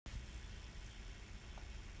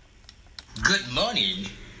Good morning.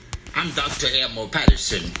 I'm Dr. Elmo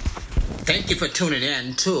Patterson. Thank you for tuning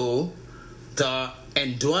in to the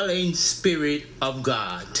Indwelling Spirit of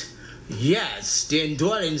God. Yes, the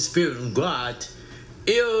Indwelling Spirit of God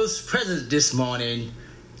is present this morning,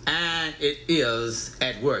 and it is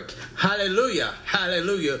at work. Hallelujah,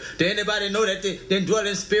 hallelujah. Did anybody know that the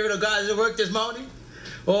Indwelling Spirit of God is at work this morning?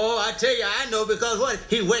 Oh, I tell you, I know, because what?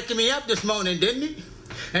 He waking me up this morning, didn't he?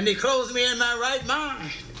 And he closed me in my right mind.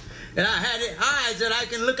 And I had eyes that I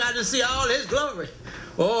can look out and see all his glory.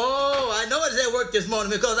 Oh, I know it's at work this morning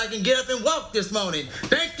because I can get up and walk this morning.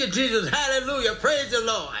 Thank you, Jesus. Hallelujah. Praise the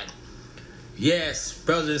Lord. Yes,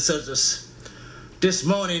 brothers and sisters, this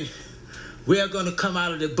morning we are going to come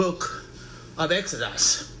out of the book of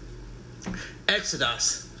Exodus.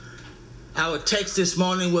 Exodus. Our text this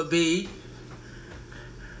morning will be,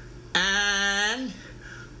 and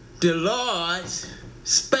the Lord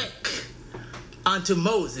spake unto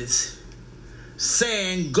Moses,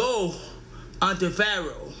 saying, Go unto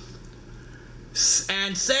Pharaoh,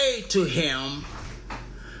 and say to him,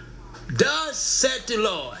 Thus said the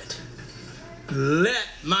Lord, Let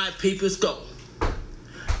my peoples go,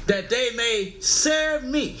 that they may serve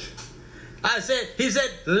me. He said,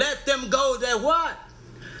 let them go, that what?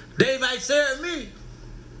 They might serve me.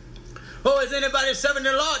 Oh, is anybody serving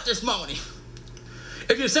the Lord this morning?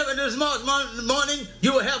 If you're serving this morning,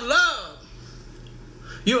 you will have love.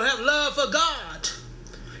 You have love for God.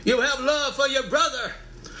 You have love for your brother.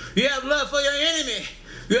 You have love for your enemy.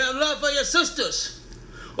 You have love for your sisters.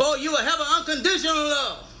 Oh, you will have an unconditional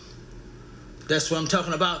love. That's what I'm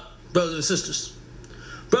talking about, brothers and sisters.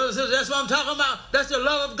 Brothers and sisters, that's what I'm talking about. That's the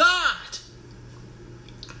love of God.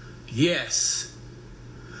 Yes.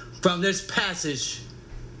 From this passage,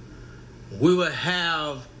 we will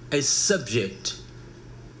have a subject.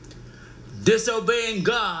 Disobeying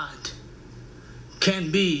God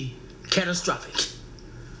can be catastrophic.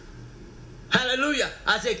 Hallelujah.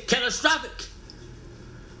 I say catastrophic.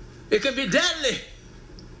 It can be deadly.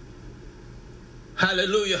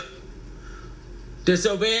 Hallelujah.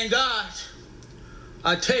 Disobeying God,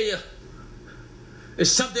 I tell you,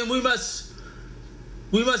 it's something we must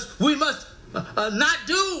not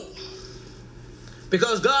do,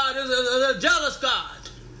 because God is a jealous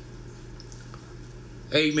God.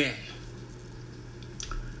 Amen.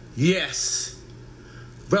 Yes,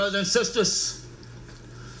 brothers and sisters,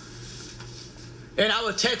 in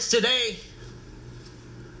our text today,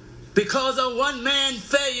 because of one man's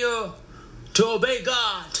failure to obey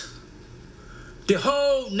God, the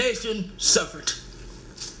whole nation suffered.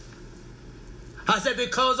 I said,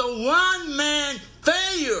 because of one man's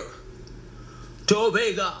failure to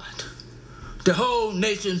obey God, the whole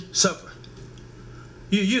nation suffered.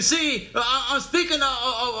 You see, I'm speaking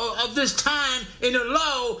of this time in the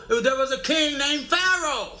law. There was a king named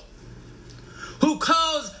Pharaoh who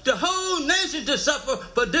caused the whole nation to suffer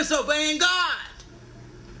for disobeying God.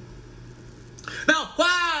 Now,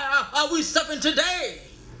 why are we suffering today?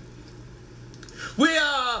 We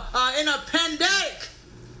are in a pandemic.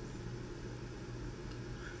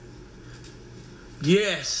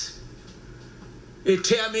 Yes. It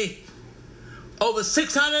tell me over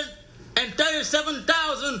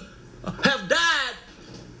 637,000 have died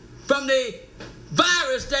from the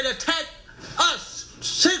virus that attacked us.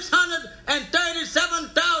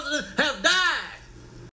 637,000 have